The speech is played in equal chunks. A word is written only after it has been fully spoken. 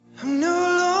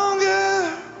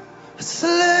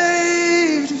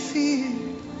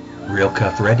Real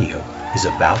Cuff Radio is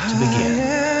about to begin.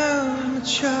 I am a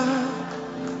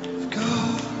child of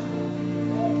God.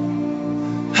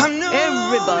 I'm no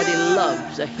Everybody longer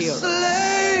loves a a hero.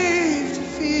 slave to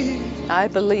fear. I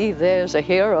believe there's a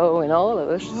hero in all of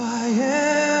us. I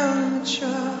am a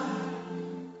child.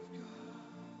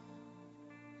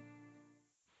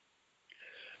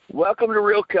 Welcome to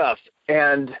Real Cuffs,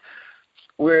 and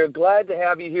we're glad to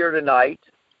have you here tonight.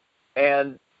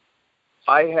 And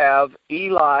I have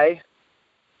Eli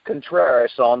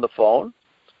Contreras on the phone,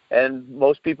 and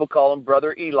most people call him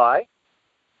Brother Eli.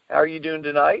 How are you doing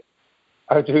tonight?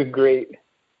 I'm doing great.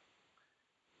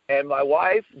 And my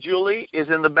wife, Julie, is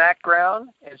in the background,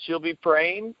 and she'll be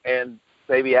praying and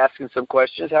maybe asking some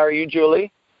questions. How are you,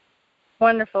 Julie?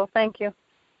 Wonderful, thank you.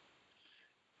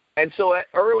 And so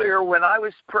earlier when I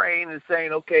was praying and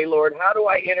saying, okay, Lord, how do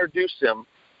I introduce him?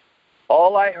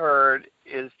 All I heard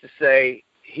is to say,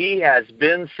 he has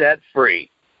been set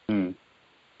free.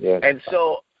 Yes. And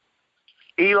so,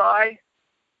 Eli,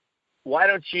 why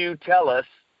don't you tell us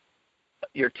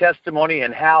your testimony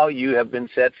and how you have been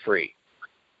set free?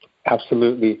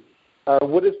 Absolutely.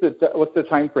 What's the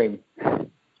time frame?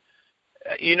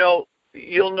 You'll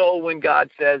know when God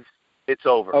says it's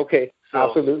over. Okay. So,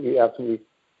 Absolutely.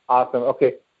 Awesome.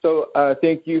 Okay. So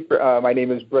thank you for. My name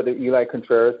is Brother Eli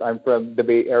Contreras. I'm from the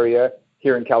Bay Area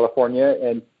here in California,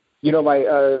 and my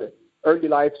early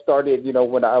life started.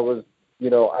 When I was.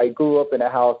 I grew up in a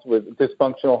house with a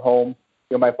dysfunctional home.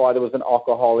 My father was an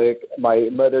alcoholic. My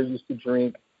mother used to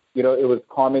drink. It was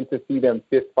common to see them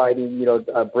fist fighting.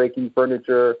 Breaking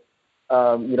furniture.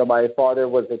 My father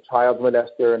was a child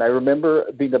molester, and I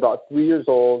remember being about 3 years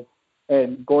old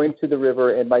and going to the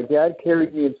river, and my dad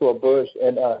carried me into a bush,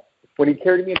 and when he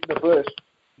carried me into the bush,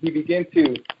 he began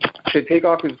to take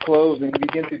off his clothes, and he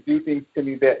began to do things to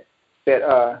me that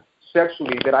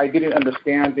sexually that I didn't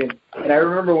understand, and I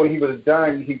remember when he was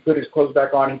done, he put his clothes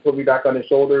back on, he put me back on his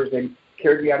shoulders, and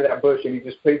carried me out of that bush, and he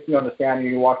just placed me on the sand, and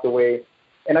he walked away.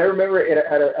 And I remember in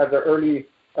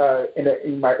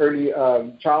my early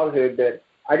childhood that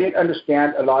I didn't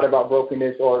understand a lot about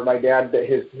brokenness or my dad, that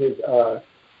his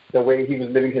the way he was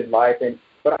living his life,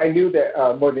 but I knew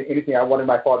that more than anything, I wanted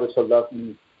my father to love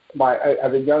me.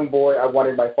 As a young boy, I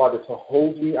wanted my father to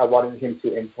hold me. I wanted him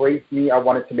to embrace me. I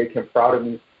wanted to make him proud of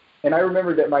me. And I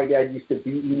remember that my dad used to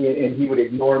beat me, and he would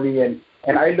ignore me. And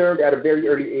I learned at a very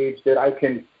early age that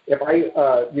if I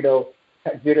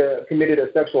committed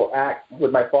a sexual act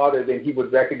with my father, then he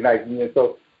would recognize me. And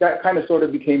so that kind of sort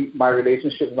of became my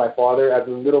relationship with my father. As a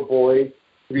little boy,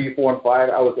 3, 4, and 5,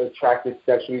 I was attracted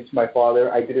sexually to my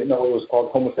father. I didn't know it was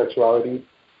called homosexuality.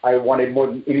 I wanted more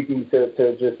than anything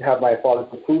to just have my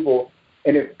father's approval.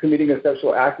 And if committing a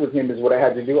sexual act with him is what I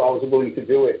had to do, I was willing to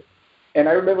do it. And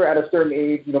I remember at a certain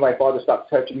age, my father stopped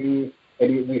touching me,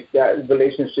 and that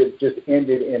relationship just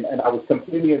ended, and I was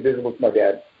completely invisible to my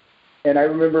dad. And I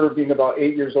remember being about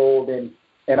 8 years old, and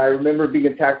I remember being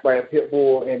attacked by a pit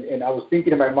bull, and I was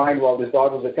thinking in my mind while this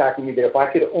dog was attacking me that if I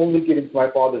could only get into my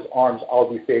father's arms, I'll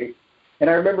be safe. And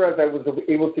I remember as I was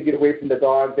able to get away from the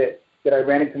dog that I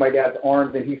ran into my dad's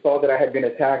arms, and he saw that I had been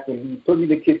attacked, and he put me in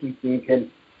the kitchen sink,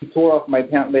 and he tore off my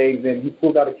pant legs, and he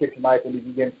pulled out a kitchen knife, and he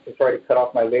began to try to cut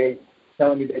off my legs,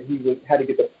 telling me that he had to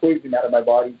get the poison out of my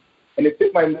body. And it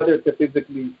took my mother to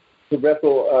physically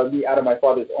wrestle me out of my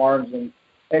father's arms, and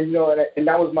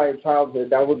that was my childhood.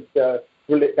 That was the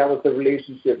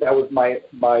relationship. That was my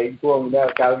growing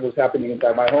up. That was happening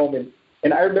inside my home,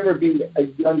 and I remember being a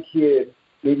young kid,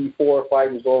 maybe 4 or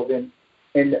 5 years old, and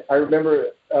I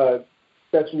remember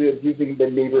sexually abusing the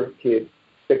neighbor kid,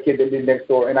 the kid that lived next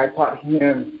door, and I taught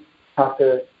him how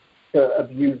to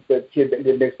abuse the kid that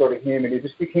lived next door to him, and it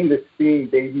just became this thing,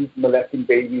 babies molesting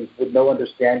babies with no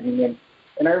understanding, and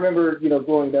I remember,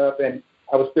 growing up, and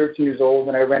I was 13 years old,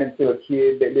 and I ran into a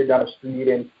kid that lived down the street,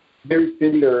 and very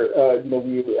similar,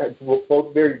 we were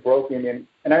both very broken,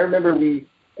 and I remember we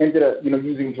ended up,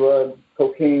 using drugs,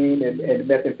 cocaine and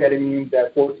methamphetamines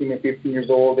at 14 and 15 years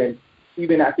old, and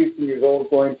even at 15 years old,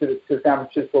 going to San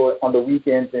Francisco on the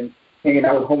weekends and hanging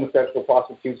out with homosexual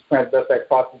prostitutes, transvestite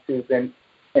prostitutes, and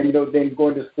then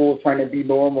going to school trying to be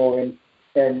normal and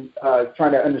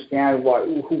trying to understand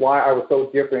why I was so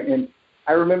different. And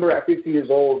I remember at 15 years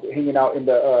old hanging out in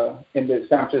the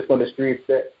San Francisco in the streets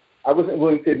that I wasn't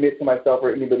willing to admit to myself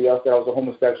or anybody else that I was a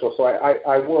homosexual. So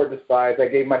I wore a disguise. I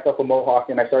gave myself a mohawk,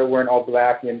 and I started wearing all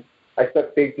black, and I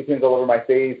stuck safety pins all over my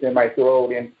face and my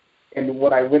throat. And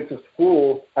when I went to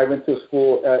school, here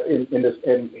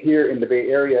in the Bay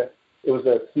Area. It was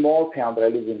a small town that I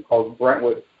lived in called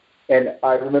Brentwood. And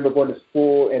I remember going to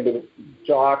school, and there was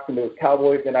jocks and there was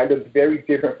cowboys, and I looked very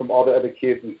different from all the other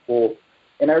kids in school.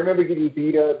 And I remember getting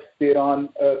beat up, spit on,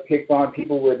 picked on.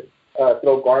 People would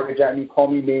throw garbage at me, call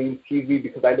me names, tease me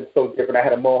because I looked so different. I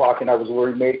had a mohawk and I was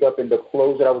wearing makeup, and the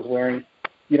clothes that I was wearing,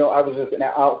 I was just an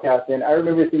outcast. And I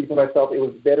remember thinking to myself, it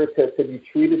was better to be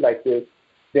treated like this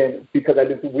than because I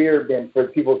looked weird than for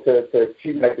people to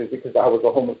treat me like this because I was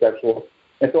a homosexual.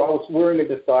 And so I was wearing a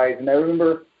disguise. And I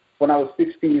remember when I was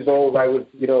 16 years old, I was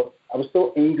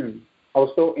so angry. I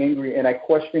was so angry, and I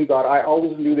questioned God. I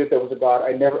always knew that there was a God.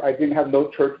 I didn't have no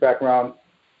church background.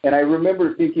 And I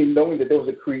remember knowing that there was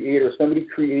a creator. Somebody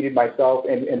created myself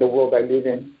and the world I live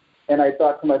in. And I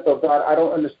thought to myself, God, I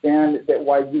don't understand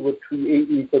why you would create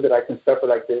me so that I can suffer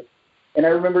like this. And I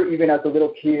remember even as a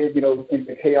little kid, in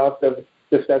the chaos of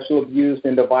the sexual abuse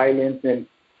and the violence and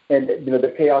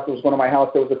the chaos that was going on in my house,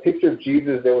 there was a picture of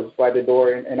Jesus that was by the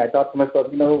door. And I thought to myself,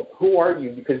 who are you?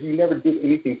 Because you never did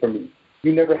anything for me.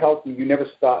 You never helped me. You never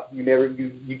stopped.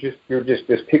 You're just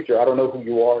this picture. I don't know who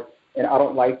you are, and I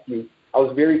don't like you. I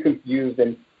was very confused,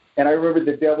 and I remember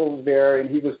the devil was there, and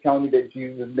he was telling me that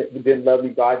Jesus didn't love me,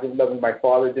 God didn't love me, my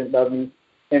Father didn't love me.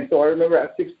 And so I remember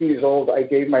at 16 years old, I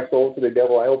gave my soul to the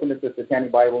devil. I opened the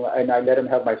Satanic Bible, and I let him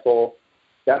have my soul.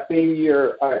 That same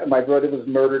year, my brother was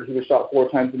murdered. He was shot 4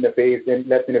 times in the face and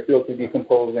left in a field to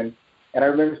decompose. And I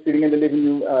remember sitting in the living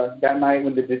room that night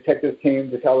when the detectives came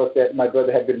to tell us that my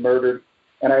brother had been murdered.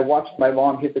 And I watched my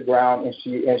mom hit the ground, and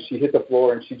she hit the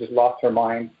floor, and she just lost her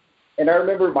mind. And I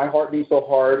remember my heart being so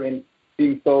hard and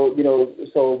being so,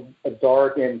 so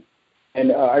dark. And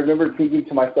I remember thinking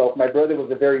to myself, my brother was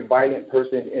a very violent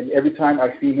person, and every time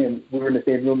I see him, we were in the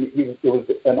same room, it was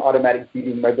an automatic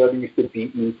beating. My brother used to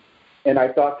beat me. And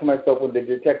I thought to myself, when the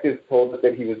detectives told us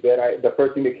that he was dead, the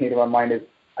first thing that came to my mind is,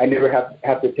 I never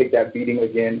have to take that beating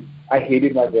again. I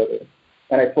hated my brother.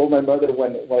 And I told my mother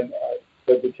when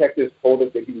the detectives told us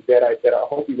that he was dead, I said, I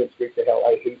hope he went straight to hell.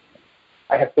 I hate him.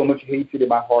 I had so much hatred in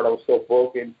my heart. I was so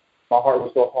broken. My heart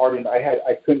was so hardened.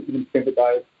 I couldn't even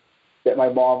sympathize that my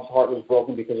mom's heart was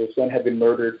broken because her son had been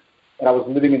murdered. And I was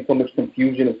living in so much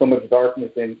confusion and so much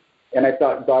darkness. And I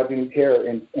thought God didn't care.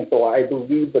 And so I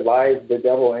believed the lies of the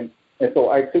devil. And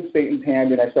so I took Satan's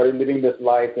hand and I started living this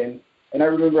life. And I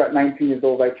remember at 19 years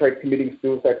old, I tried committing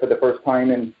suicide for the first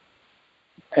time. And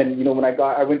when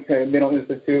I went to a mental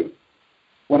institute.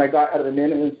 When I got out of the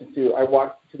mental institute, I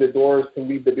walked to the doors to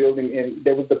leave the building, and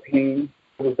there was the pain,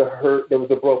 there was the hurt, there was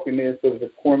the brokenness, there was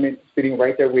the torment sitting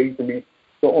right there waiting for me.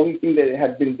 The only thing that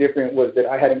had been different was that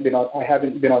I haven't been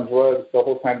on drugs the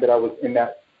whole time that I was in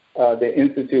the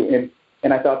institute.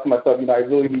 And I thought to myself, I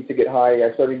really need to get high.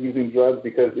 I started using drugs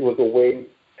because it was a way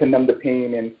to numb the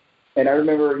pain. And I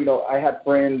remember, I had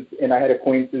friends and I had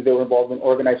acquaintances that were involved in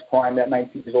organized crime at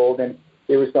 19 years old, and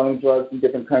they were selling drugs in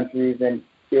different countries, and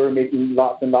they were making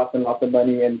lots and lots and lots of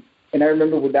money. And I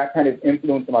remember with that kind of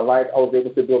influence in my life, I was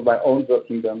able to build my own drug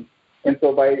kingdom. And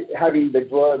so by having the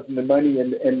drugs and the money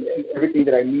and everything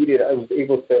that I needed, I was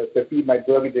able to feed my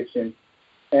drug addiction.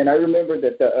 And I remember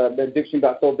that the addiction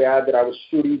got so bad that I was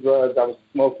shooting drugs, I was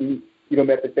smoking,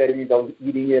 methamphetamines, I was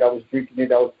eating it, I was drinking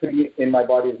it, I was putting it in my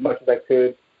body as much as I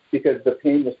could because the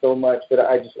pain was so much that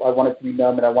I wanted to be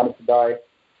numb and I wanted to die.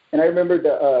 And I remember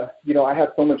that, I had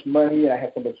so much money and I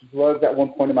had so much drugs at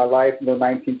one point in my life,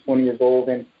 19, 20 years old.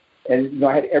 And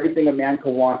I had everything a man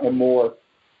could want and more.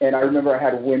 And I remember I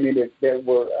had women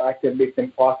I could make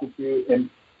them prostitute. And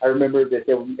I remember that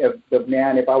the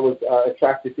man, if I was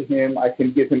attracted to him, I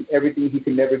can give him everything he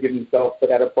could never give himself, but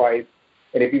at a price.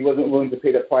 And if he wasn't willing to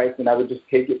pay the price, then I would just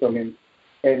take it from him.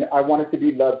 And I wanted to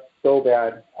be loved so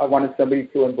bad. I wanted somebody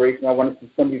to embrace me. I wanted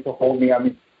somebody to hold me. I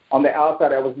mean, on the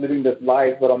outside, I was living this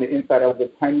life, but on the inside, I was a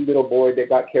tiny little boy that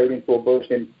got carried into a bush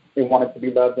and wanted to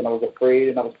be loved, and I was afraid,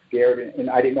 and I was scared, and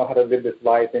I didn't know how to live this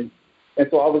life. And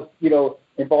so I was,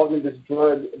 involved in this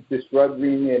drug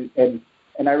ring,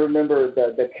 and I remember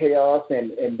the chaos,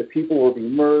 and the people were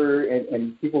being murdered,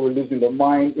 and people were losing their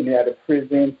mind, and out of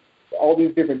prison, all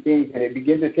these different things, and it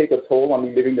began to take a toll on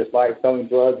me living this life, selling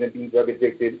drugs and being drug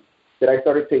addicted, that I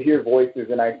started to hear voices,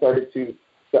 and I started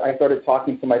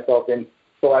talking to myself. And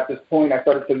so at this point, I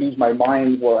started to lose my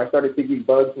mind, where I started thinking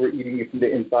bugs were eating me from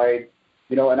the inside,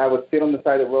 and I would sit on the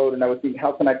side of the road, and I would think,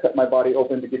 how can I cut my body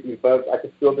open to get these bugs? I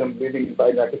could feel them living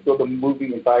inside me. I could feel them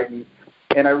moving inside me.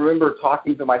 And I remember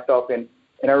talking to myself, and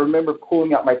I remember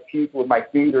pulling out my teeth with my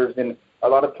fingers. And a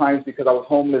lot of times, because I was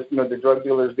homeless, the drug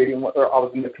dealers, I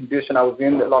was in the condition I was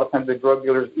in, a lot of times the drug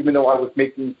dealers, even though I was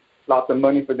making lots of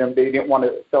money for them, they didn't want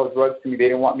to sell drugs to me. They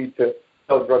didn't want me to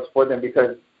sell drugs for them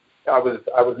because I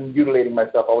was mutilating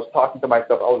myself. I was talking to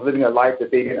myself. I was living a life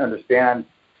that they didn't understand,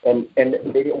 and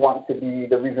they didn't want to be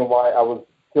the reason why I was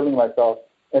killing myself.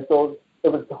 And so it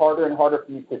was harder and harder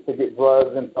for me to get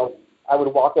drugs. And so I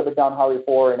would walk up and down Highway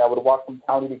 4, and I would walk from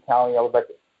county to county. I was like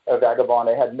a vagabond.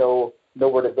 I had nowhere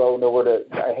to go,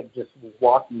 I had just was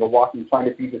walking, trying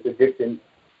to feed this addiction,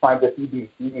 trying to feed these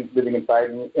demons living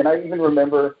inside me. And I even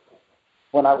remember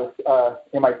when I was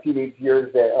in my teenage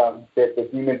years that the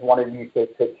demons wanted me to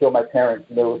kill my parents.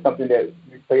 You know, it was something that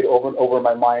played over and over in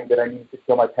my mind, that I needed to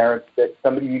kill my parents, that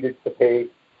somebody needed to pay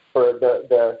for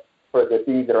the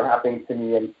things that are happening to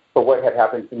me and for what had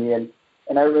happened to me. And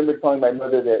I remember telling my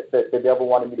mother that the devil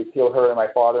wanted me to kill her and my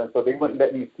father, and so they wouldn't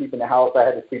let me sleep in the house. I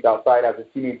had to sleep outside as a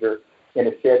teenager in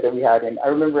a shed that we had. And I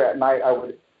remember at night I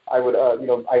would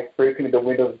I spray painted the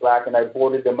windows black and I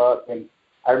boarded them up. And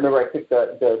I remember I took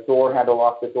the door handle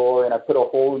off the door and I put a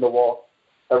hole in the wall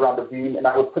around the beam, and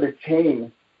I would put a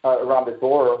chain around the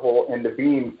door hole in the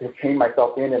beam to chain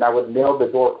myself in, and I would nail the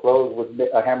door closed with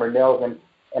hammer nails.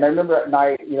 And I remember at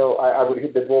night, I would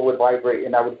hit the door would vibrate,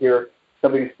 and I would hear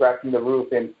somebody scratching the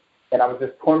roof, and I was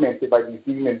just tormented by these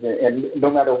demons. And no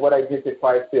matter what I did to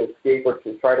try to escape or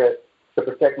to try to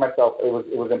protect myself, it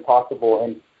was impossible.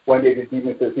 And one day the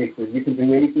demon says, "You can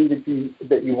do anything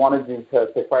that you want to do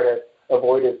to try to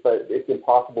avoid it, but it's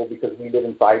impossible because we live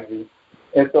inside you."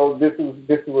 And so this was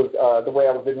the way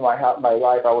I was living my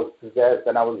life. I was possessed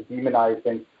and I was demonized,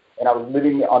 and I was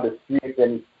living on the streets.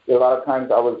 And a lot of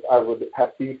times I would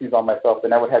have feces on myself,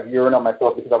 and I would have urine on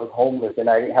myself because I was homeless and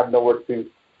I didn't have nowhere to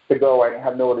go. I didn't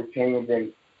have nowhere to change,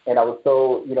 and I was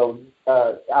so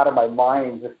out of my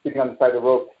mind, just sitting on the side of the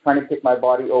road trying to pick my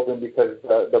body open because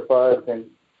the buzz.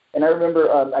 And I remember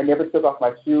I never took off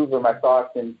my shoes or my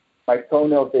socks, and my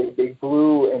toenails they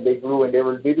grew and they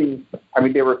were living. I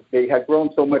mean, they had grown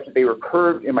so much that they were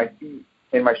curved in my feet,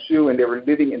 in my shoe, and they were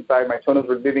living inside. My toenails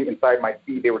were living inside my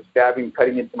feet. They were stabbing,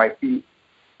 cutting into my feet.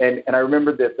 And I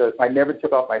remember that I never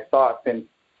took off my socks, and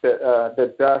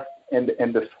the dust and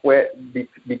the sweat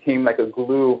became like a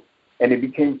glue, and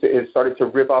it started to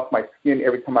rip off my skin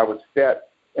every time I would step.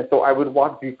 And so I would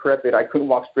walk decrepit. I couldn't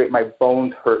walk straight. My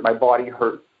bones hurt. My body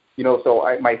hurt.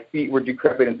 So my feet were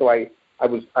decrepit, and so I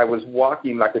was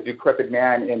walking like a decrepit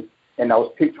man, and I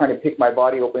was trying to pick my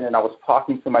body open, and I was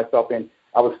talking to myself, and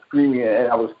I was screaming, and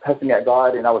I was cussing at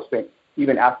God, and I was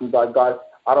even asking God,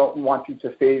 I don't want you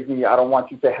to save me. I don't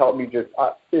want you to help me. Just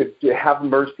have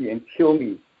mercy and kill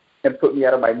me and put me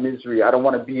out of my misery. I don't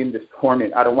want to be in this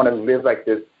torment. I don't want to live like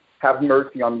this. Have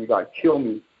mercy on me, God. Kill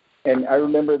me. And I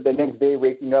remember the next day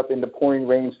waking up in the pouring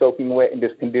rain, soaking wet in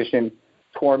this condition,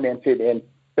 tormented and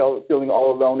feeling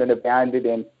all alone and abandoned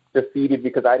and defeated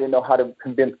because I didn't know how to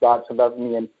convince God to love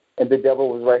me. And the devil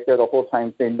was right there the whole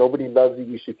time saying, nobody loves you.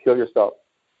 You should kill yourself.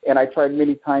 And I tried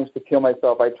many times to kill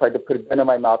myself. I tried to put a gun in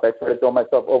my mouth. I tried to throw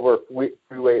myself over a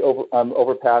freeway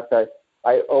overpass.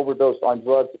 I overdosed on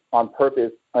drugs on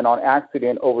purpose and on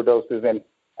accident overdoses.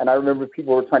 And I remember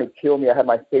people were trying to kill me. I had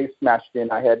my face smashed in.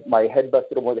 I had my head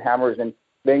busted open with hammers and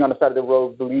laying on the side of the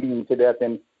road bleeding to death.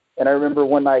 And I remember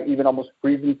one night even almost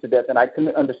freezing to death. And I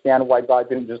couldn't understand why God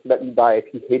didn't just let me die if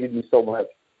he hated me so much.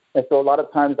 And so a lot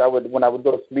of times when I would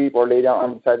go to sleep or lay down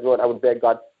on the side of the road, I would beg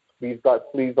God, please, God,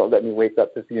 please don't let me wake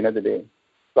up to see another day.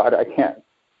 God, I can't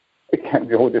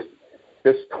deal with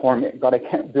this torment. God, I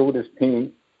can't deal with this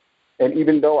pain. And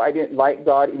even though I didn't like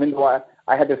God, even though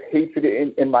I had this hatred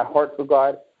in my heart for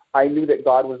God, I knew that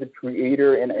God was the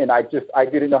creator, and I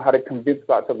didn't know how to convince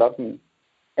God to love me.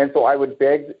 And so I would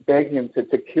beg him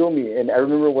to kill me. And I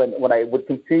remember when I would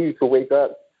continue to wake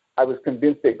up, I was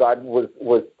convinced that God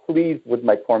was pleased with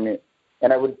my torment.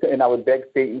 And I would beg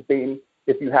Satan,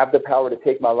 if you have the power to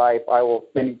take my life, I will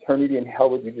spend eternity in hell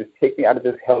with you. Just take me out of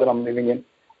this hell that I'm living in.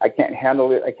 I can't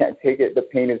handle it. I can't take it. The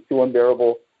pain is too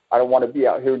unbearable. I don't want to be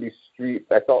out here in these streets.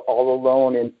 I felt all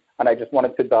alone, and I just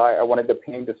wanted to die. I wanted the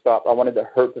pain to stop. I wanted the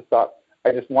hurt to stop.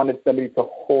 I just wanted somebody to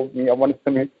hold me. I wanted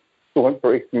somebody to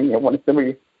embrace me. I wanted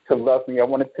somebody to love me. I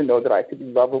wanted to know that I could be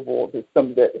lovable. Is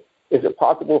it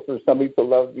possible for somebody to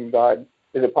love me, God?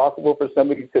 Is it possible for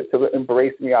somebody to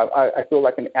embrace me? I feel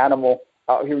like an animal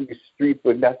out here in the streets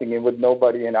with nothing and with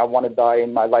nobody, and I want to die,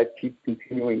 and my life keeps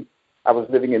continuing. I was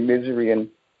living in misery, and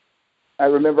I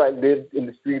remember I lived in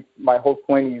the streets my whole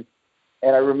 20s,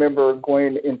 and I remember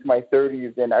going into my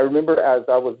 30s, and I remember as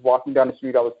I was walking down the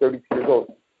street, I was 32 years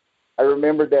old. I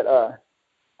remember that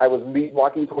I was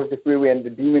walking towards the freeway, and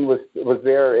the demon was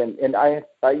there, and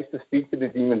I used to speak to the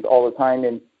demons all the time,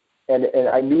 and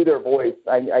I knew their voice.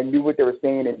 I knew what they were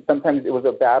saying, and sometimes it was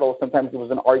a battle, sometimes it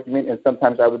was an argument, and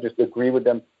sometimes I would just agree with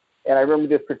them. And I remember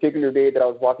this particular day that I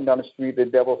was walking down the street,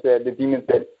 the demon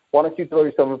said, why don't you throw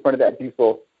yourself in front of that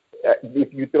diesel?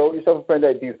 If you throw yourself in front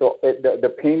of that diesel,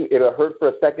 the pain, it'll hurt for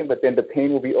a second, but then the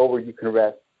pain will be over, you can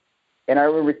rest. And I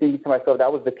remember thinking to myself,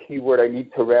 that was the key word, I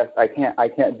need to rest. I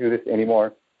can't do this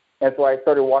anymore. And so I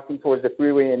started walking towards the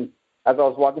freeway, and as I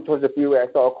was walking towards the freeway,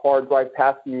 I saw a car drive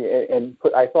past me,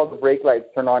 I saw the brake lights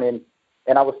turn on,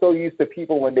 and I was so used to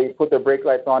people when they put their brake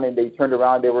lights on and they turned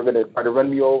around, they were going to try to run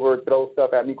me over, throw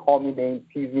stuff at me, call me names,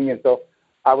 tease me. And so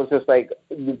I was just like,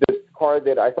 this car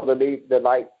that I saw the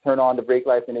lights turn on, the brake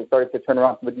lights, and it started to turn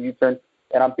around with the U-turn.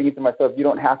 And I'm thinking to myself, you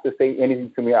don't have to say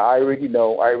anything to me. I already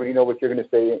know what you're going to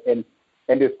say. And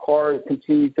this car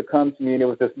continued to come to me, and it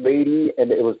was this lady,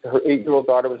 and it was her 8-year-old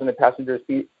daughter was in the passenger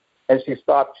seat. And she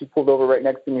stopped. She pulled over right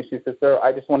next to me. And she said, "Sir,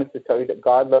 I just wanted to tell you that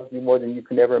God loves you more than you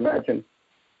can ever imagine."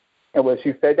 And when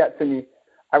she said that to me,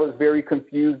 I was very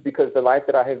confused because the life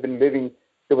that I had been living,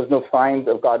 there was no signs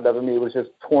of God loving me. It was just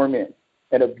torment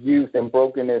and abuse and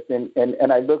brokenness.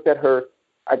 And I looked at her,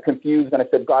 I confused, and I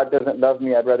said, "God doesn't love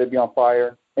me. I'd rather be on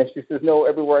fire." And she says, "No,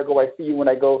 everywhere I go, I see you. When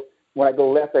I go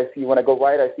left, I see you. When I go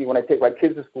right, I see you. When I take my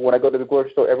kids to school, when I go to the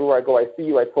grocery store, everywhere I go, I see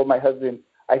you." I told my husband,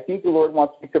 "I think the Lord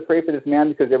wants me to pray for this man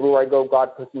because everywhere I go,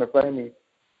 God puts him in front of me."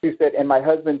 She said, and my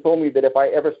husband told me that if I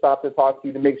ever stopped to talk to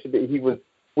you, to make sure that he was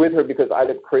with her because I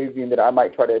looked crazy and that I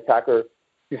might try to attack her.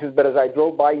 She says, "But as I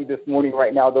drove by you this morning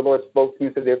right now, the Lord spoke to me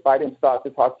and said, if I didn't stop to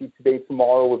talk to you today,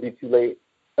 tomorrow would be too late."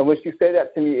 And when she said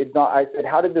that to me, I said,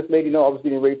 "How did this lady know I was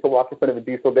getting ready to walk in front of a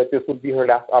diesel, that this would be her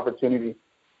last opportunity?"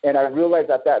 And I realized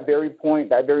at that very point,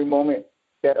 that very moment,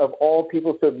 that of all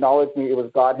people to acknowledge me, it was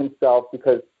God himself,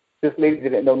 because this lady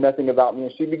didn't know nothing about me.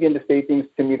 And she began to say things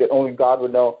to me that only God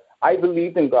would know. I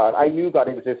believed in God. I knew God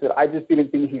existed. I just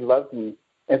didn't think he loved me.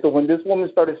 And so when this woman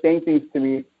started saying things to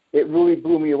me, it really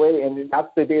blew me away. And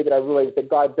that's the day that I realized that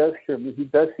God does hear me. He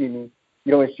does see me.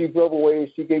 And she drove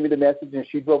away. She gave me the message, and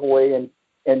she drove away.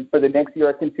 And for the next year,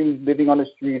 I continued living on the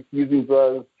streets, using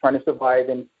drugs, trying to survive.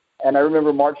 And I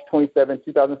remember March 27,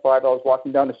 2005, I was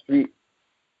walking down the street,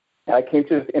 and I came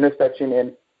to this intersection,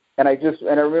 and I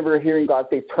remember hearing God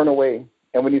say, "Turn away."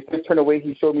 And when he said turn away,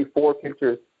 he showed me 4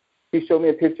 pictures. He showed me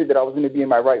a picture that I was going to be in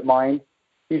my right mind.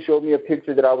 He showed me a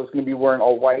picture that I was going to be wearing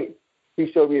all white.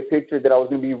 He showed me a picture that I was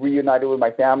going to be reunited with my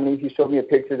family. He showed me a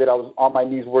picture that I was on my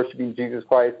knees worshiping Jesus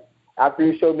Christ. After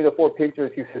he showed me the 4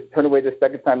 pictures, he said, "Turn away the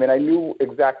second time." And I knew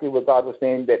exactly what God was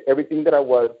saying, that everything that I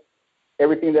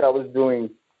was doing,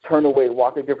 turn away,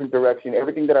 walk a different direction.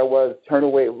 Everything that I was, turn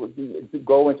away,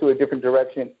 go into a different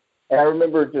direction. And I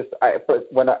remember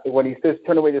when he says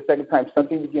turn away the second time,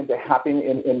 something began to happen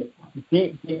in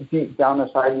deep down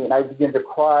inside me, and I began to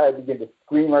cry. I began to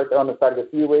scream right there on the side of the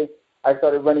freeway. I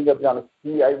started running up down the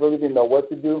street. I really didn't know what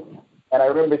to do. And I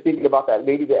remember thinking about that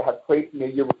lady that had prayed for me a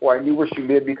year before. I knew where she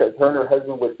lived because her and her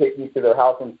husband would take me to their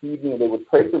house and feed me, and they would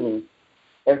pray for me.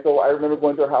 And so I remember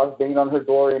going to her house, banging on her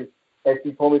door, and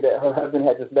she told me that her husband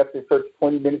had just left the church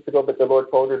 20 minutes ago, but the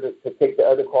Lord told her to take the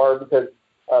other car because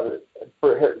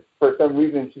for some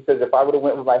reason, she says, if I would have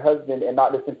went with my husband and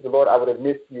not listened to the Lord, I would have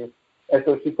missed you. And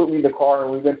so she put me in the car,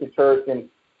 and we went to church, and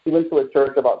she went to a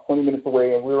church about 20 minutes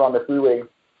away, and we were on the freeway.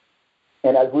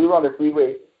 And as we were on the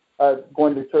freeway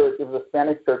going to church, it was a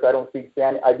Spanish church. I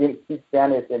didn't speak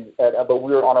Spanish, but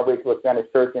we were on our way to a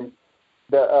Spanish church, and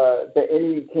the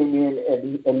enemy came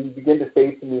in and he began to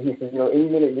say to me, he says, any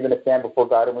minute you're going to stand before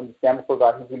God, and when you stand before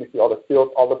God, he's going to see all the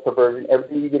filth, all the perversion,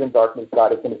 everything you get in darkness,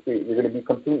 God is going to see it. You're going to be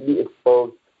completely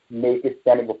exposed, naked,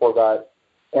 standing before God.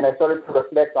 And I started to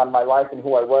reflect on my life and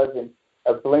who I was, and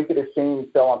a blanket of shame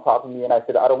fell on top of me, and I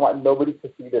said, I don't want nobody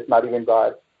to see this, not even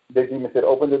God. The demon said,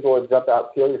 open the door, jump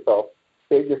out, kill yourself,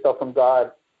 save yourself from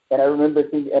God. And I remember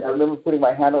putting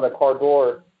my hand on the car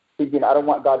door, thinking, I don't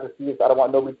want God to see this. I don't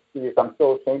want nobody to see this. I'm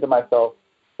so ashamed of myself.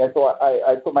 And so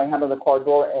I put my hand on the car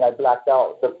door, and I passed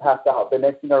out. The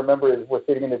next thing I remember is we're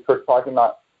sitting in the church parking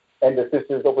lot, and the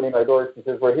sister's opening our door. She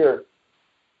says, we're here.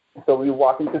 So we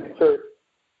walk into the church,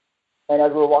 and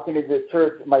as we were walking into the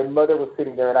church, my mother was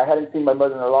sitting there, and I hadn't seen my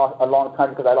mother in a long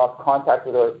time because I lost contact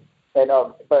with her. And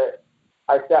but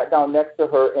I sat down next to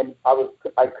her, and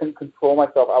I couldn't control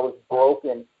myself. I was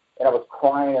broken, and I was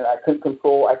crying, and I couldn't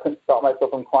stop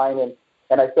myself from crying,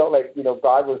 and I felt like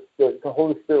God was the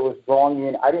Holy Spirit was drawing me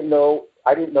in. I didn't know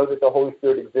that the Holy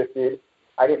Spirit existed.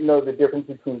 I didn't know the difference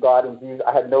between God and Jesus.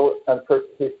 I had no church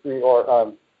history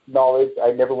or knowledge.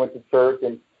 I never went to church,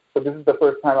 and so this is the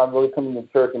first time I'm really coming to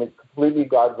church, and it's completely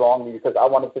God drawing me because I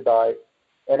wanted to die.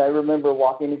 And I remember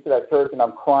walking into that church, and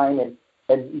I'm crying,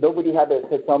 and nobody had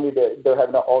to tell me that they're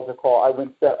having an altar call. I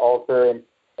went to that altar,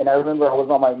 and I remember I was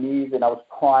on my knees, and I was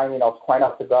crying, and I was crying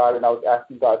out to God, and I was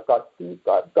asking God,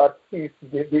 please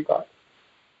forgive me, God.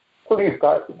 Please,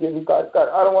 God, forgive me, God. God,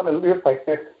 I don't want to live like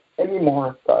this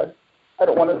anymore, God. I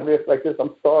don't want to live like this.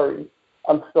 I'm sorry.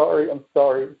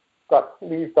 God,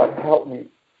 please, God, help me.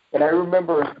 And I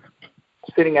remember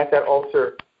sitting at that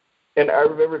altar, and I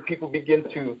remember people begin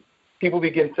to people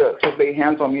begin to lay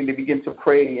hands on me, and they begin to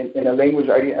pray in a language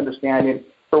I didn't understand. And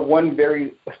for one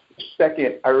very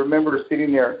second, I remember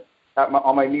sitting there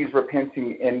on my knees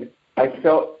repenting, and I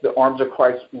felt the arms of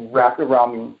Christ wrapped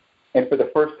around me. And for the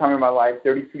first time in my life,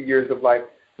 32 years of life,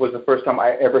 was the first time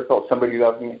I ever felt somebody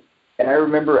love me. And I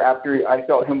remember after I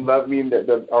felt him love me,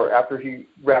 or after he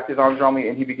wrapped his arms around me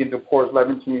and he began to pour his love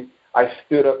into me, I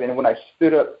stood up. And when I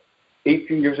stood up,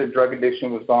 18 years of drug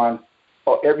addiction was gone.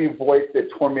 Every voice that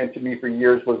tormented me for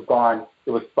years was gone.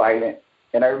 It was silent.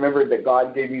 And I remember that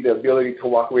God gave me the ability to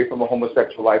walk away from a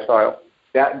homosexual lifestyle.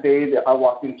 That day that I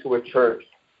walked into a church,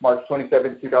 March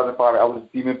 27, 2005, I was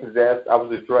demon-possessed. I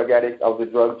was a drug addict. I was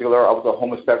a drug dealer. I was a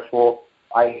homosexual.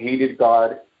 I hated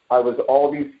God. I was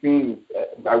all these things.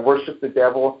 I worshiped the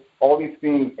devil, all these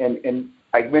things. And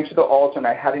I went to the altar, and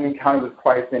I had an encounter with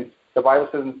Christ. And the Bible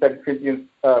says in 2 Corinthians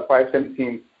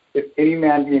 5:17, if any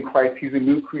man be in Christ, he's a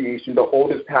new creation. The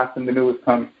old is past and the new has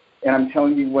come. And I'm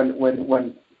telling you,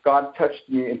 when God touched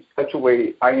me in such a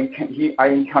way, I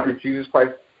encountered Jesus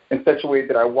Christ in such a way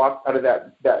that I walked out of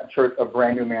that church a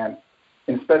brand new man,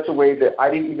 in such a way that I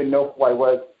didn't even know who I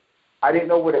was. I didn't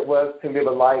know what it was to live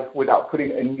a life without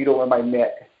putting a needle in my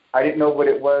neck. I didn't know what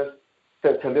it was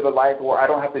to live a life where I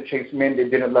don't have to chase men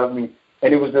that didn't love me.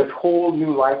 And it was this whole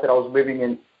new life that I was living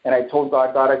in. And I told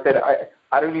God, I said,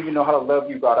 I don't even know how to love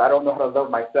you, God. I don't know how to love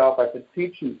myself. I said,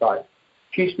 teach me, God.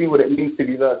 Teach me what it means to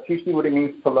be loved. Teach me what it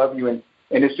means to love you. And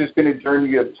it's just been a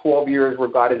journey of 12 years where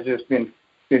God has just been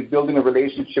building a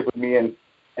relationship with me. And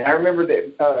I remember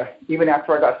that even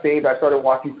after I got saved, I started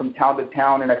walking from town to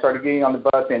town, and I started getting on the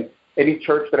bus. And any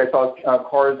church that I saw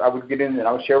cars, I would get in and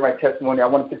I would share my testimony. I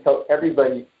wanted to tell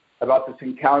everybody about this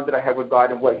encounter that I had with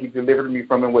God and what he delivered me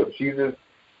from and what Jesus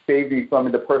saved me from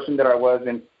and the person that I was.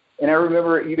 And I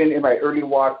remember even in my early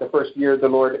walk, the first year, the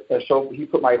Lord he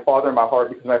put my father in my heart,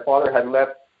 because my father had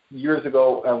left years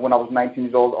ago when I was 19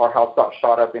 years old. Our house got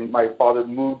shot up, and my father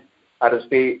moved out of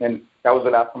state, and that was the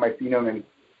last time I seen him. And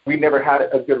we never had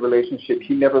a good relationship.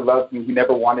 He never loved me. He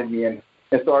never wanted me. And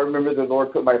so I remember the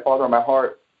Lord put my father in my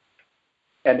heart,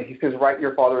 and he says, write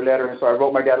your father a letter. And so I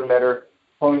wrote my dad a letter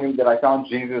telling him that I found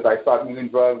Jesus, I stopped using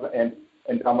drugs, and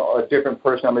I'm a different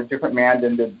person. I'm a different man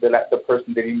than the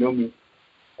person that he knew me.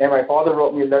 And my father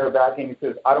wrote me a letter back, and he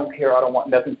says, I don't care. I don't want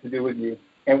nothing to do with you.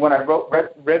 And when I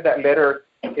read that letter,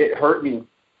 it hurt me,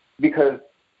 because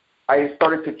I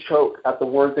started to choke at the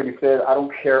words that he said, I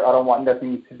don't care. I don't want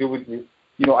nothing to do with you.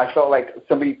 You know, I felt like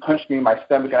somebody punched me in my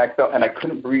stomach, and I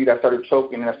couldn't breathe. I started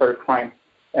choking, and I started crying.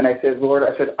 And I said, Lord,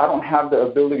 I don't have the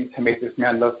ability to make this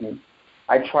man love me.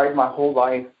 I tried my whole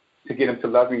life to get him to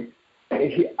love me.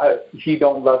 He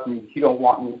don't love me. He don't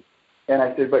want me. And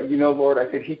I said, but Lord,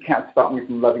 I said, he can't stop me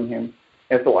from loving him.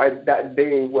 And so that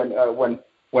day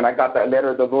when I got that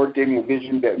letter, the Lord gave me a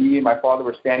vision that me and my father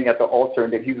were standing at the altar,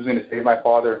 and that he was going to save my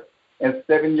father. And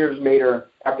 7 years later,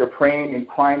 after praying and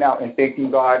crying out and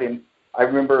thanking God, and I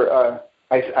remember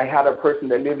I had a person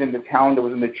that lived in the town that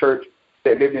was in the church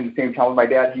that lived in the same town with my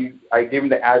dad. I gave him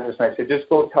the address, and I said, just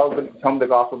go tell him the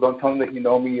gospel. Don't tell him that you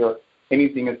know me or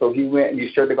anything. And so he went and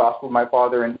he shared the gospel with my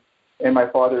father, and my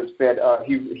father said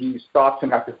he stopped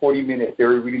him after 40 minutes. They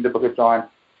were reading the book of John,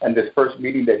 and this first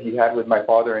meeting that he had with my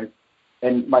father,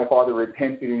 and my father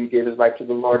repented, and he gave his life to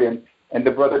the Lord. And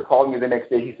the brother called me the next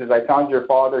day. He says, I found your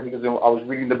father. He goes, I was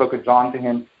reading the book of John to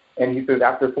him, and he says,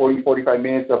 after 45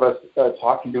 minutes of us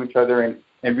talking to each other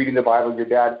and reading the Bible, your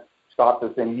dad stopped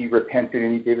us, and he repented,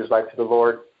 and he gave his life to the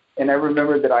Lord. And I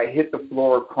remember that I hit the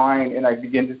floor crying, and I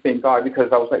began to thank God, because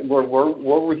I was like, Lord, where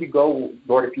will he go,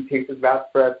 Lord, if he takes his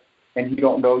last breath and he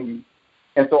don't know you?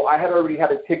 And so I had already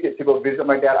had a ticket to go visit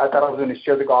my dad. I thought I was going to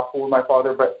share the gospel with my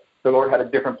father, but the Lord had a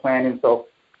different plan. And so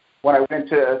when I went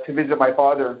to visit my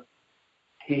father,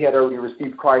 he had already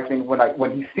received Christ. And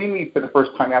when he seen me for the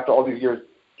first time after all these years,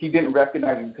 he didn't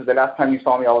recognize me, because the last time he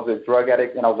saw me, I was a drug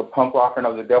addict, and I was a punk rocker, and I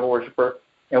was a devil worshiper.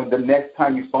 And the next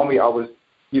time he saw me, I was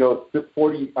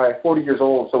 40 years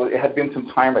old. So it had been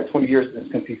some time, like 20 years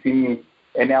since he seen me.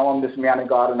 And now I'm this man of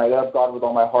God, and I love God with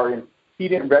all my heart. And he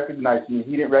didn't recognize me.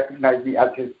 He didn't recognize me as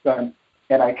his son.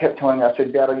 And I kept telling him, I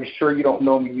said, Dad, are you sure you don't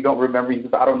know me? You don't remember me?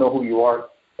 Because I don't know who you are.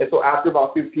 And so after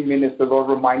about 15 minutes, the Lord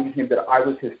reminded him that I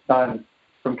was his son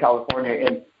from California.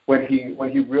 And when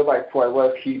he realized who I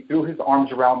was, he threw his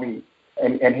arms around me,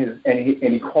 and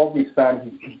he called me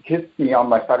son. He kissed me on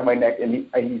my side of my neck, and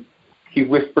he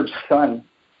whispered son,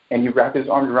 and he wrapped his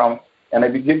arms around me. And I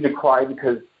began to cry,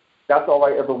 because that's all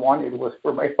I ever wanted, was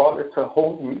for my father to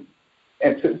hold me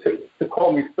and to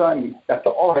call me son. That's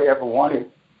all I ever wanted.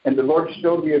 And the Lord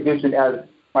showed me a vision as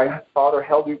my father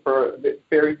held me for the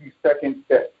very few seconds,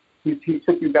 that he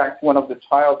took me back to when I was a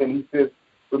child, and he says,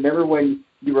 remember when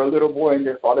you were a little boy and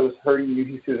your father was hurting you?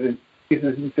 He says,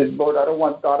 Lord, I don't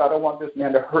want this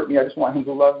man to hurt me. I just want him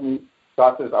to love me.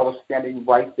 God says, I was standing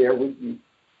right there with you.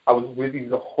 I was with you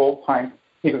the whole time.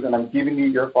 He goes, and I'm giving you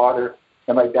your father.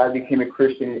 And my dad became a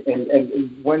Christian.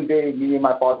 And one day, me and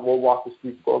my father will walk the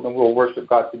streets of gold and we'll worship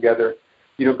God together.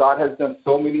 You know, God has done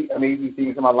so many amazing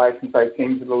things in my life since I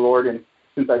came to the Lord and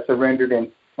since I surrendered, and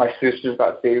my sisters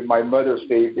got saved, my mother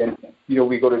saved, and, you know,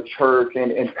 we go to church,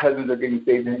 and cousins are getting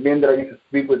saved, and men that I used to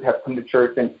sleep with have come to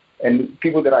church, and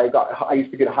people that I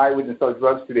used to get high with and sell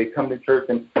drugs to, they come to church,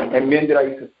 and men that I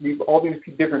used to sleep, all these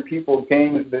different people,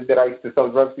 gangs that I used to sell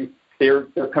drugs to, they're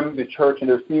coming to church, and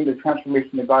they're seeing the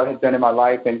transformation that God has done in my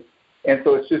life, and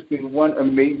so it's just been one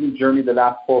amazing journey the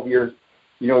last 12 years.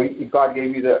 You know, God gave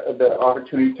me the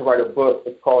opportunity to write a book.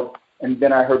 It's called And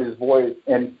Then I Heard His Voice,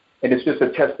 and it's just a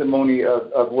testimony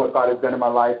of what God has done in my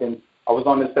life. And I was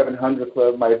on the 700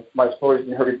 Club. My story has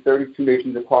been heard in 32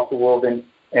 nations across the world. And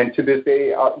to this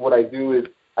day, what I do is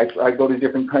I go to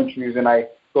different countries, and I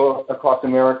go across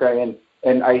America,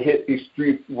 and I hit these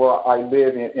streets where I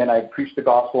live, and I preach the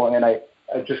gospel, and I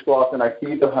just go out and I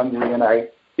feed the hungry, and I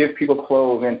give people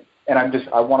clothes, and I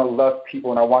want to love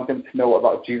people, and I want them to know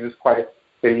about Jesus Christ,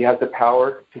 that he has the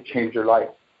power to change your life.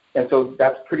 And so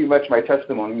that's pretty much my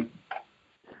testimony.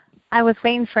 I was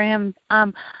waiting for him.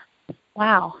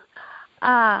 Wow.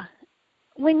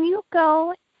 When you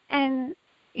go and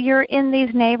you're in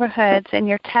these neighborhoods and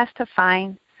you're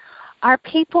testifying, are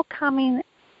people coming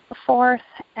forth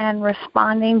and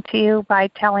responding to you by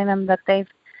telling them that they've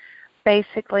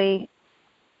basically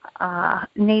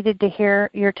needed to hear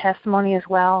your testimony as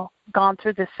well, gone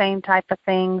through the same type of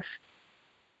things?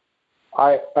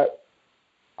 I've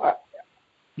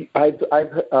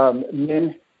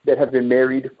men that have been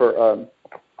married for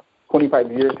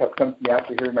 25 years have come to me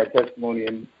after hearing my testimony,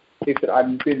 and they said,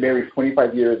 I've been married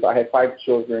 25 years, I have 5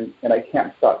 children, and I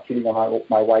can't stop cheating on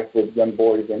my wife with young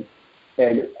boys.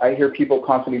 And I hear people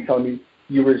constantly telling me,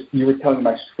 you were telling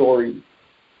my story.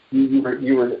 I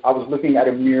was looking at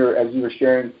a mirror as you were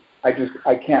sharing. I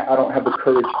don't have the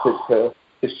courage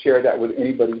to share that with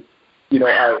anybody. You know,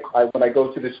 when I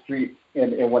go to the street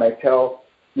and when I tell,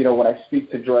 you know, when I speak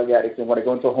to drug addicts and when I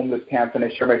go into a homeless camp and I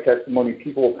share my testimony,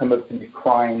 people will come up to me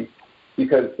crying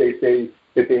because they say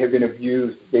that they have been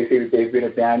abused. They say that they've been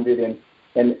abandoned,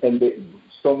 and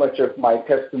so much of my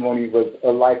testimony was a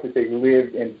life that they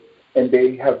lived, and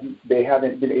they haven't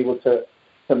been able to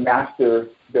master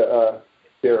they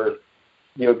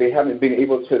haven't been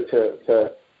able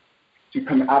to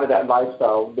come out of that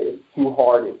lifestyle. It's too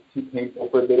hard, it's too painful,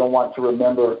 but they don't want to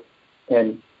remember.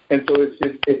 And so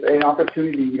it's an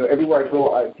opportunity. You know, everywhere I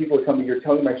go, people tell me, you're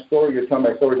telling my story. They come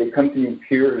to me in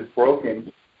tears, broken,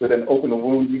 with an open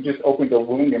wound. You just opened a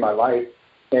wound in my life,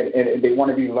 and they want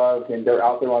to be loved, and they're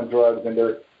out there on drugs, and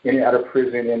they're in and out of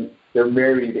prison, and they're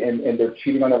married, and they're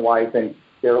cheating on their wife, and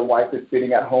their wife is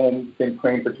sitting at home, been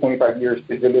praying for 25 years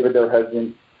to deliver their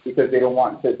husband because they don't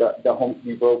want the home to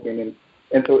be broken.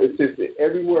 And so it's just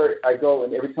everywhere I go,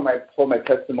 and every time I told my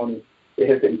testimony, it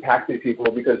has impacted people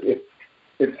because it's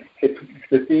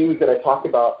the things that I talk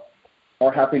about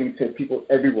are happening to people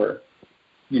everywhere.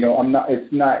 You know,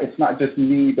 it's not just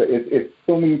me, but it's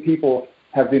so many people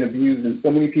have been abused, and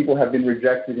so many people have been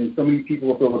rejected, and so many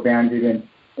people feel abandoned,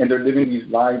 and they're living these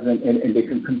lives, and they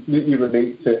can completely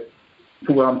relate to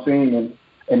what I'm saying.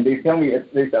 And they tell me,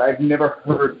 they said, I've never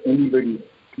heard anybody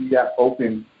be that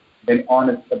open and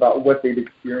honest about what they've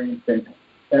experienced. And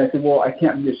I said, well, I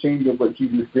can't be ashamed of what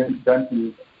Jesus has done to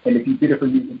me. And if he did it for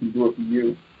me, he can do it for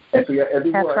you. And so, yeah,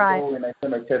 everywhere I go and I share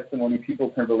my testimony, people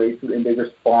can relate to it, and they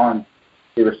respond.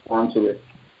 They respond to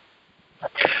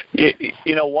it.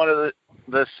 You know, one of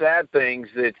the sad things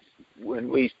that when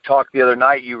we talked the other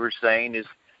night, you were saying is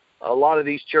a lot of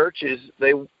these churches,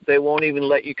 they won't even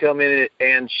let you come in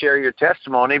and share your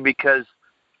testimony because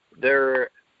they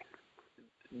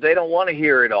don't want to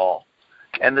hear it all.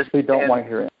 They don't want to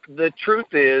hear it. The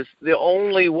truth is, the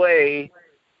only way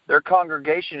their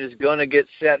congregation is going to get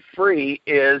set free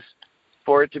is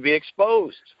for it to be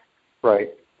exposed.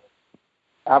 Right.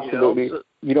 Absolutely. So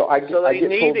they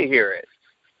need to hear it.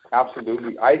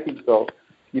 Absolutely. I think so.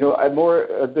 You know,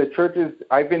 the churches,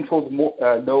 I've been told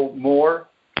know more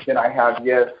than I have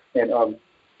yes. And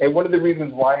one of the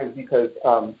reasons why is because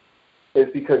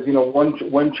you know,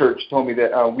 one church told me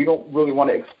that we don't really want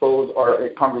to expose our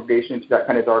congregation to that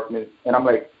kind of darkness. And I'm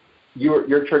like,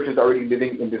 your church is already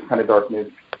living in this kind of darkness.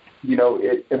 You know,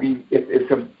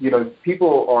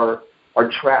 people are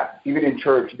trapped, even in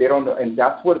church. They don't know, and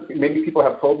that's what many people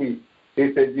have told me.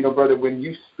 they said, brother, when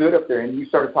you stood up there and you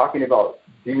started talking about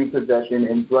demon possession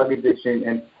and drug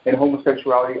addiction and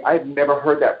homosexuality, I've never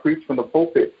heard that preached from the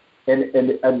pulpit.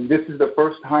 And this is the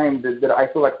first time that I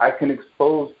feel like I can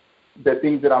expose the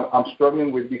things that I'm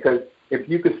struggling with, because if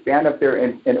you could stand up there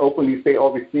and openly say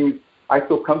all these things, I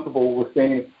feel comfortable with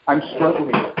saying I'm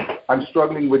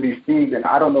struggling with these things, and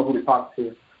I don't know who to talk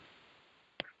to.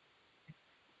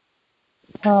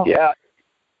 Oh. Yeah.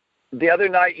 The other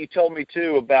night you told me,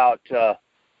 too, about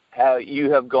how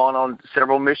you have gone on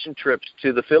several mission trips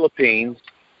to the Philippines.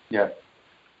 Yeah.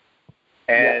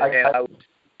 And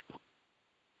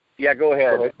go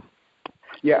ahead.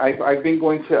 Yeah, I've been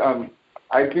going to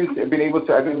I've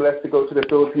been blessed to go to the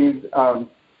Philippines,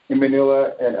 in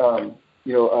Manila, and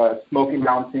Smoky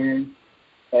Mountain,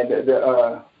 and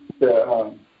the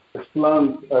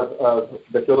slums of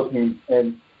the Philippines,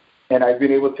 and I've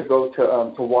been able to go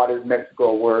to Juarez,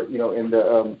 Mexico, where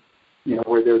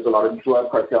where there's a lot of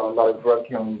drug cartel and a lot of drug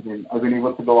killings, and I've been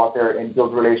able to go out there and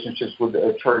build relationships with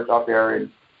a church out there,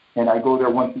 and I go there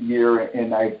once a year,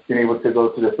 and I've been able to go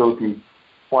to the Philippines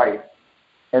twice.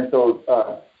 And so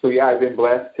I've been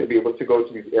blessed to be able to go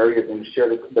to these areas and share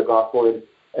the gospel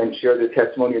and share the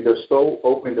testimony. They're so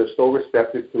open, they're so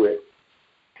receptive to it.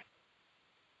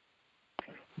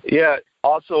 Yeah.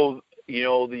 Also,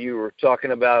 you were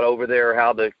talking about over there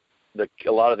how a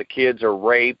lot of the kids are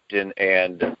raped and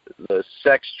the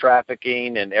sex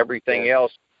trafficking and everything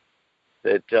else.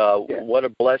 What a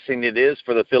blessing it is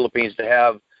for the Philippines to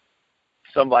have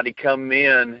somebody come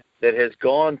in that has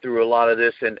gone through a lot of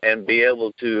this and be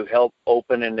able to help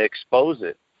open and expose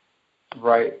it.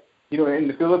 Right. In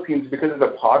the Philippines, because of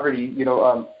the poverty,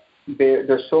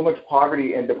 there's so much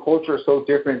poverty, and the culture is so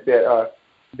different that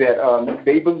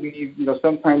they believe,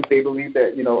 sometimes they believe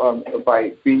that,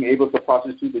 by being able to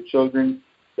prostitute the children,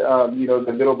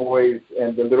 the little boys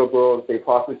and the little girls, they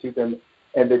prostitute them.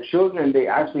 And the children, they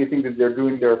actually think that they're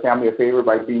doing their family a favor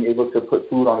by being able to put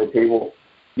food on the table.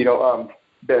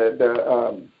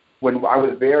 When I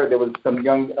was there was some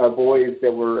young boys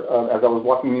that were, as I was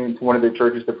walking into one of the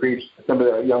churches to preach, some of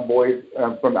the young boys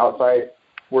from outside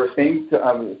were saying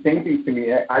things to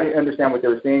me. I didn't understand what they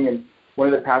were saying, and one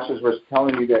of the pastors was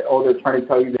telling me that, they're trying to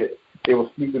tell you that they will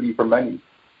sleep with you for money.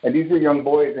 And these are young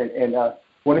boys, and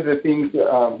one of the things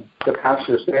the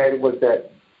pastor said was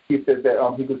that he said that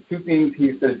he does two things.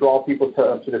 He says draw people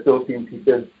to the Philippines. He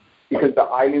says because the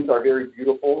islands are very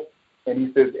beautiful. And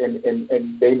he says,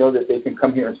 and they know that they can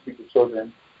come here and speak to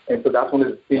children. And so that's one of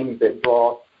the things that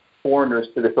draw foreigners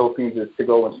to the Philippines, is to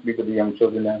go and speak to the young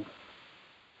children there.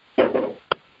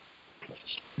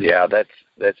 Yeah, that's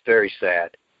very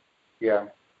sad. Yeah.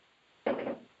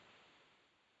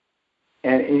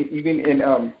 And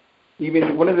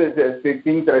even one of the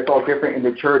things that I saw different in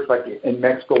the church, like in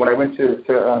Mexico, when I went to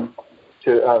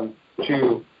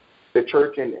the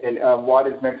church in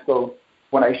Juarez, Mexico,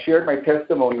 when I shared my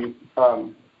testimony,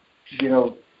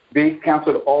 they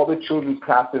canceled all the children's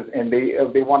classes, and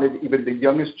they wanted even the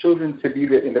youngest children to be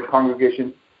there in the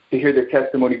congregation to hear their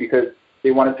testimony, because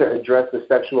they wanted to address the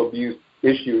sexual abuse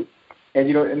issue. And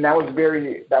and that was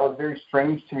very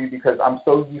strange to me, because I'm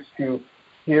so used to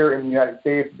here in the United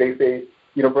States, they say,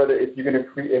 brother, if you're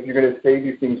gonna say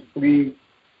these things, please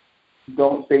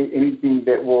don't say anything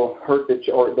that will hurt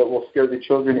or that will scare the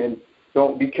children, and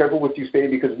don't be careful what you say,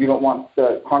 because we don't want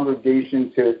the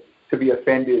congregation to be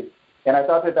offended. And I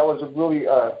thought that was really,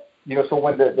 so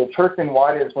when the church in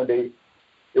Juarez,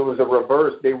 it was a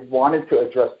reverse. They wanted to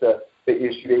address the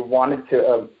issue. They wanted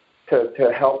to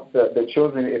help the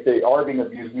children if they are being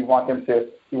abused. We want to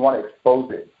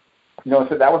expose it.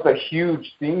 So that was a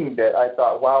huge thing that I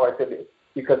thought, wow, I said,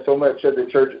 because so much of the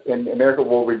church in America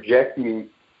will reject me.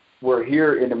 Where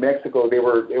here in Mexico, they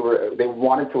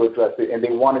wanted to address it, and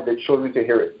they wanted the children to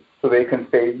hear it, so they can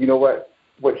say,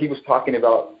 what he was talking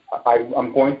about,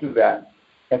 I'm going through that.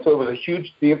 And so it was a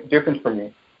huge difference for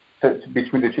me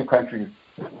between the two countries.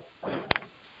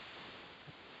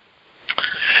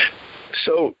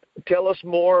 So tell us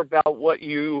more about what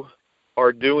you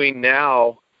are doing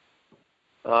now.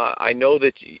 I know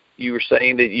that you were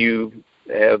saying that you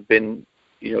have been,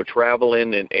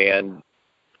 traveling and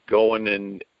going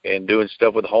and doing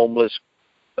stuff with homeless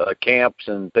camps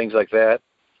and things like that.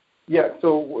 Yeah.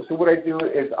 So what I do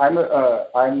is I'm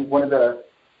one of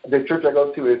the church I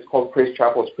go to is called Praise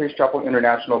Chapel. It's Praise Chapel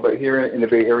International, but here in the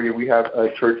Bay Area we have a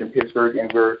church in Pittsburgh,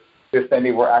 and this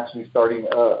Sunday we're actually starting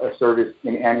a service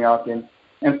in Antioch, and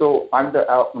so I'm the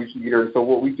outreach leader. And so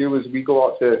what we do is we go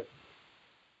out to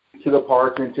the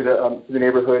parks and to the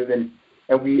neighborhoods, and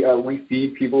we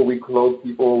feed people, we clothe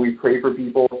people, we pray for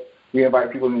people, we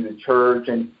invite people into the church,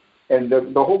 and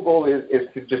the whole goal is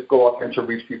to just go out there and to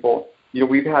reach people.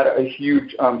 we've had a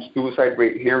huge suicide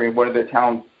rate here in one of the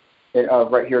towns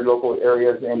right here, local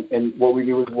areas, and what we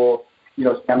do is we'll,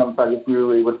 stand on the side of the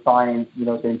brewery with signs,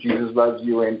 saying Jesus loves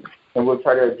you, and we'll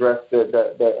try to address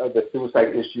the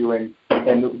suicide issue.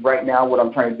 And right now what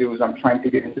I'm trying to do is I'm trying to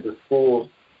get into the schools,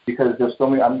 because there's so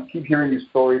many, I keep hearing these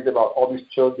stories about all these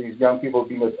children, these young people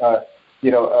being,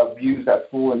 abused at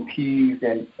school and teased,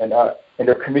 and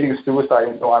they're committing suicide.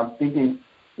 And so I'm thinking,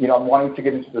 I'm wanting to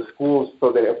get into the schools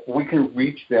so that if we can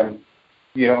reach them,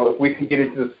 if we can get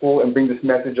into the school and bring this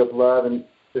message of love and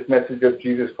this message of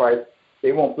Jesus Christ,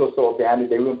 they won't feel so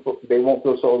abandoned. They won't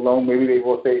feel so alone. Maybe they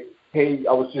will say, hey,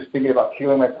 I was just thinking about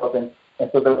killing myself. And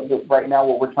so right now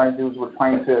what we're trying to do is we're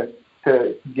trying to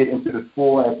get into the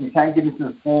school. And if we can't get into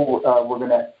the school, we're going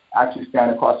to actually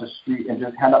stand across the street and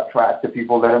just hand out tracts to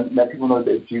people, let people know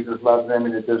that Jesus loves them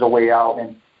and that there's a way out,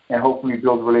 and hopefully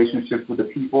build relationships with the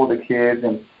people, the kids,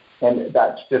 and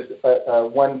that's just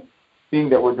one thing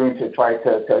that we're doing to try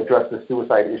to address the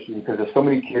suicide issue, because there's so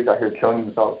many kids out here killing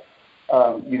themselves.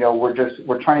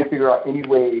 We're trying to figure out any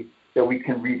way that we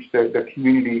can reach the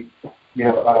community. We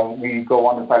go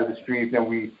on the side of the streets and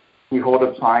we hold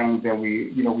up signs, and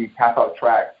we pass out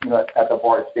tracts, at the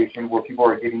BART station where people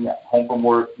are getting home from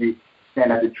work. We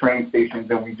stand at the train stations,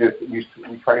 and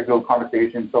we try to build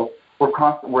conversation. So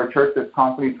we're a church that's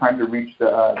constantly trying to reach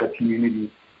the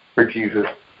community for Jesus.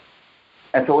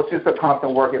 And so it's just a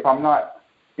constant work. If I'm not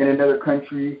in another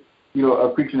country,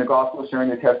 preaching the gospel, sharing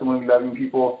the testimony, loving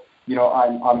people,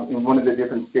 I'm in one of the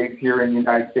different states here in the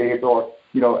United States, or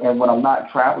and when I'm not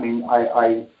traveling,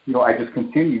 I just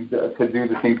continue to do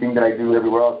the same thing that I do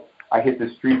everywhere else. I hit the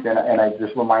streets and I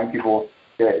just remind people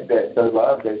that the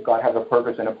love, that God has a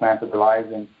purpose and a plan for their lives,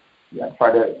 and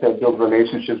try to build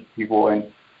relationships with people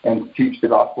and teach the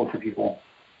gospel to people.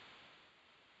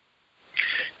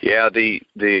 Yeah,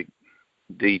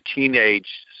 the teenage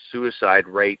suicide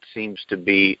rate seems to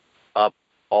be up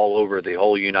all over the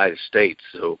whole United States.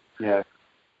 So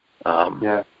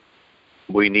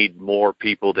we need more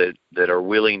people that are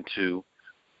willing to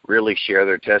really share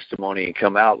their testimony and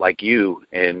come out like you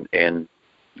and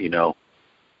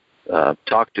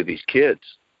talk to these kids.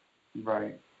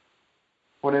 Right.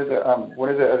 One of the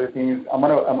other things, I'm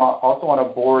also on a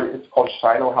board. It's called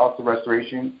Shiloh House of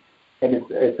Restoration, and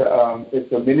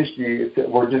it's a ministry.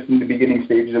 We're just in the beginning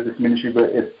stages of this ministry, but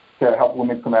it's to help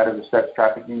women come out of the sex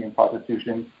trafficking and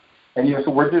prostitution. And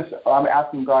so I'm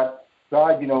asking God,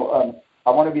 I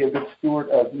want to be a good steward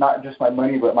of not just my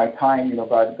money, but my time.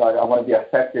 God, I want to be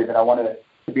effective, and I want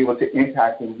to be able to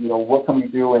impact. And what can we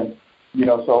do? And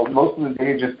so most of the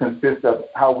day just consists of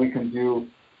how we can do,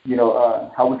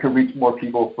 how we can reach more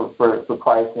people for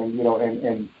Christ, and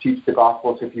and teach the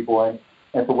gospel to people.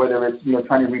 And so whether it's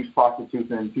trying to reach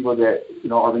prostitutes and people that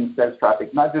are being sex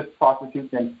trafficked, not just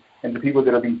prostitutes and the people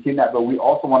that are being kidnapped, but we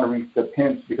also want to reach the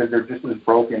pimps, because they're just as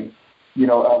broken. We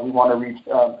want to reach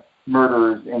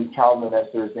murderers and child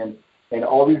molesters and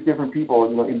all these different people,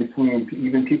 in between,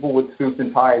 even people with suits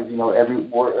and ties,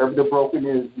 wherever the broken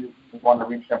is, we want to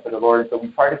reach them for the Lord. So we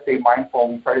try to stay mindful,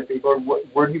 and we try to say, Lord,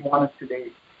 where do you want us today?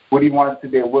 What do you want us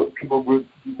today? What people do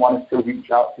you want us to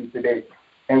reach out to today?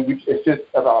 And it's just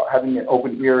about having an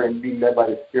open ear and being led by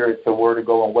the Spirit to where to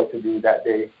go and what to do that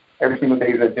day. Every single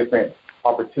day is a different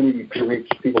opportunity to reach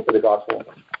people for the gospel.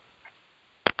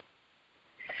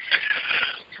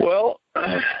 Well,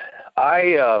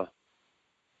 I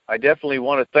definitely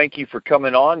want to thank you for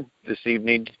coming on this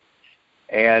evening,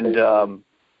 and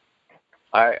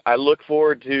I look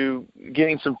forward to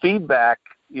getting some feedback,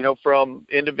 from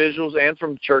individuals and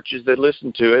from churches that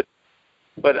listen to it.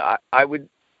 But I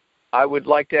would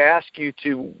like to ask you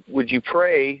would you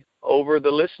pray over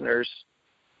the listeners?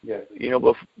 Yes.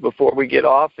 Before we get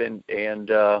off and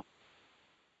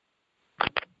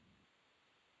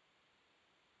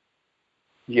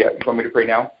Yeah, you want me to pray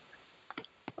now?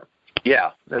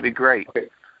 Yeah, that'd be great. Okay.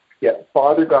 Yeah,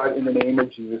 Father God, in the name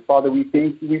of Jesus, Father, we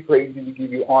thank you, we praise you, we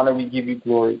give you honor, we give you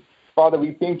glory. Father,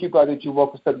 we thank you, God, that you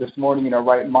woke us up this morning in our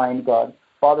right mind, God.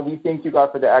 Father, we thank you,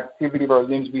 God, for the activity of our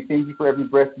limbs. We thank you for every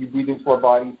breath you breathe into our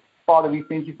body. Father, we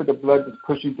thank you for the blood that's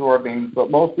pushing through our veins.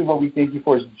 But mostly what we thank you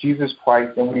for is Jesus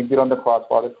Christ and what he did on the cross,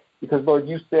 Father. Because, Lord,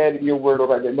 you said in your word,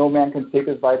 Lord, that no man can take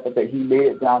his life, but that he laid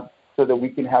it down so that we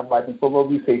can have life. And so, Lord,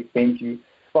 we say thank you.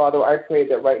 Father, I pray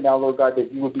that right now, Lord God,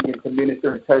 that you will begin to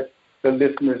minister and touch the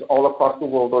listeners all across the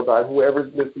world, Lord God.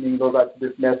 Whoever's listening, Lord God, to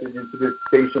this message and to this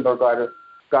station, Lord God.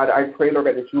 God, I pray, Lord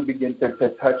God, that you will begin to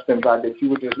touch them, God, that you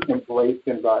would just embrace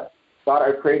them, God. God,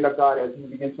 I pray, Lord God, as you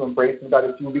begin to embrace them, God,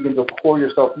 that you will begin to pour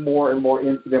yourself more and more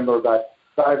into them, Lord God.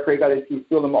 God, I pray, God, that you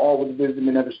fill them all with wisdom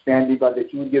and understanding, God,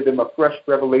 that you would give them a fresh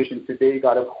revelation today,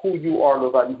 God, of who you are,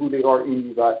 Lord God, and who they are in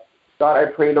you, God. God,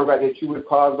 I pray, Lord God, that you would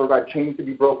cause, Lord God, chains to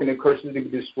be broken and curses to be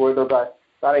destroyed, Lord God.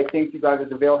 God, I thank you, God, that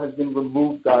the veil has been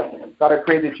removed, God. God, I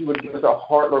pray that you would give us a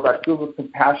heart, Lord God, filled with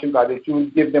compassion, God, that you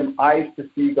would give them eyes to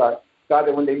see, God. God,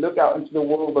 that when they look out into the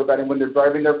world, Lord God, and when they're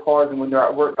driving their cars and when they're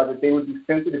at work, God, that they would be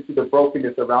sensitive to the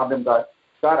brokenness around them, God.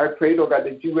 God, I pray, Lord God,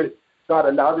 that you would, God,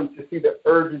 allow them to see the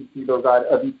urgency, Lord God,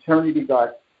 of eternity,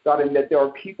 God. God, and that there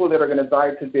are people that are going to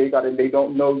die today, God, and they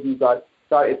don't know you, God.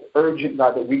 God, it's urgent,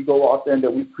 God, that we go out there and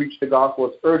that we preach the gospel.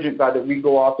 It's urgent, God, that we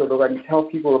go out there, Lord God, and tell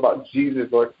people about Jesus,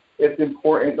 Lord. It's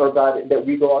important, Lord God, that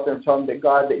we go out there and tell them that,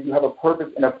 God, that you have a purpose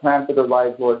and a plan for their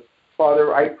lives, Lord.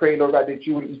 Father, I pray, Lord God, that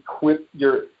you would equip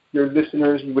your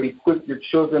listeners, you would equip your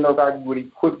children, Lord God, you would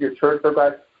equip your church, Lord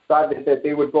God. God, that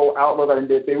they would go out, Lord God, and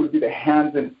that they would be the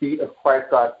hands and feet of Christ,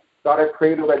 God. God, I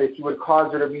pray, Lord God, that you would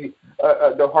cause there to be,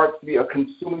 their hearts to be a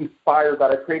consuming fire,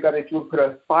 God. I pray, God, that you would put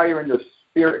a fire in their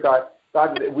spirit, God.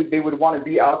 God, that they would want to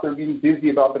be out there being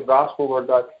busy about the gospel, Lord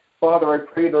God. Father, I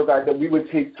pray, Lord God, that we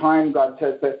would take time, God,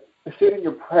 to sit in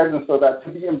your presence, Lord God, to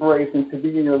be embraced and to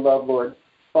be in your love, Lord.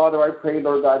 Father, I pray,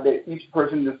 Lord God, that each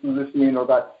person that's listening, Lord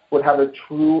God, would have a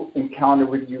true encounter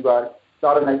with you, God.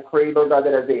 God, and I pray, Lord God,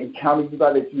 that as they encounter you,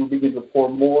 God, that you will begin to pour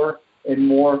more and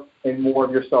more and more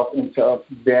of yourself into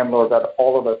them, Lord God,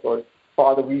 all of us, Lord.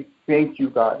 Father, we thank you,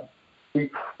 God. We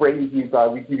praise you,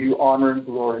 God. We give you honor and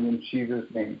glory in Jesus'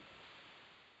 name.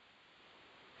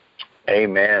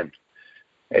 Amen.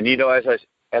 And, as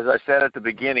I said at the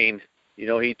beginning,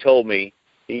 he told me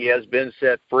he has been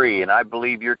set free, and I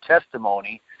believe your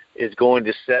testimony is going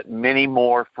to set many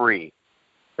more free.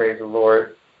 Praise the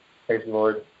Lord. Praise the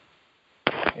Lord.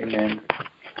 Amen.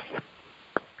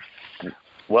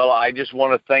 Well, I just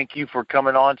want to thank you for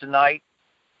coming on tonight,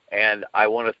 and I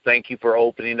want to thank you for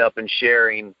opening up and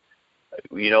sharing.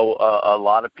 A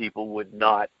lot of people would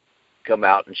not come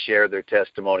out and share their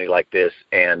testimony like this,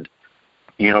 and,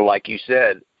 like you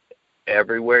said,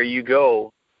 everywhere you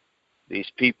go,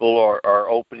 these people are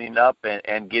opening up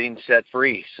and getting set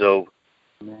free. So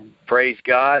Amen. Praise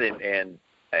God, and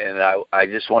I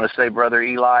just want to say, Brother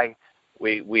Eli,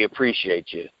 we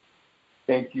appreciate you.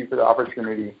 Thank you for the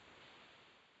opportunity.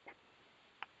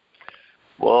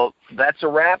 Well, that's a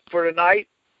wrap for tonight,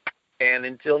 and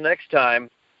until next time,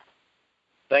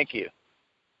 thank you.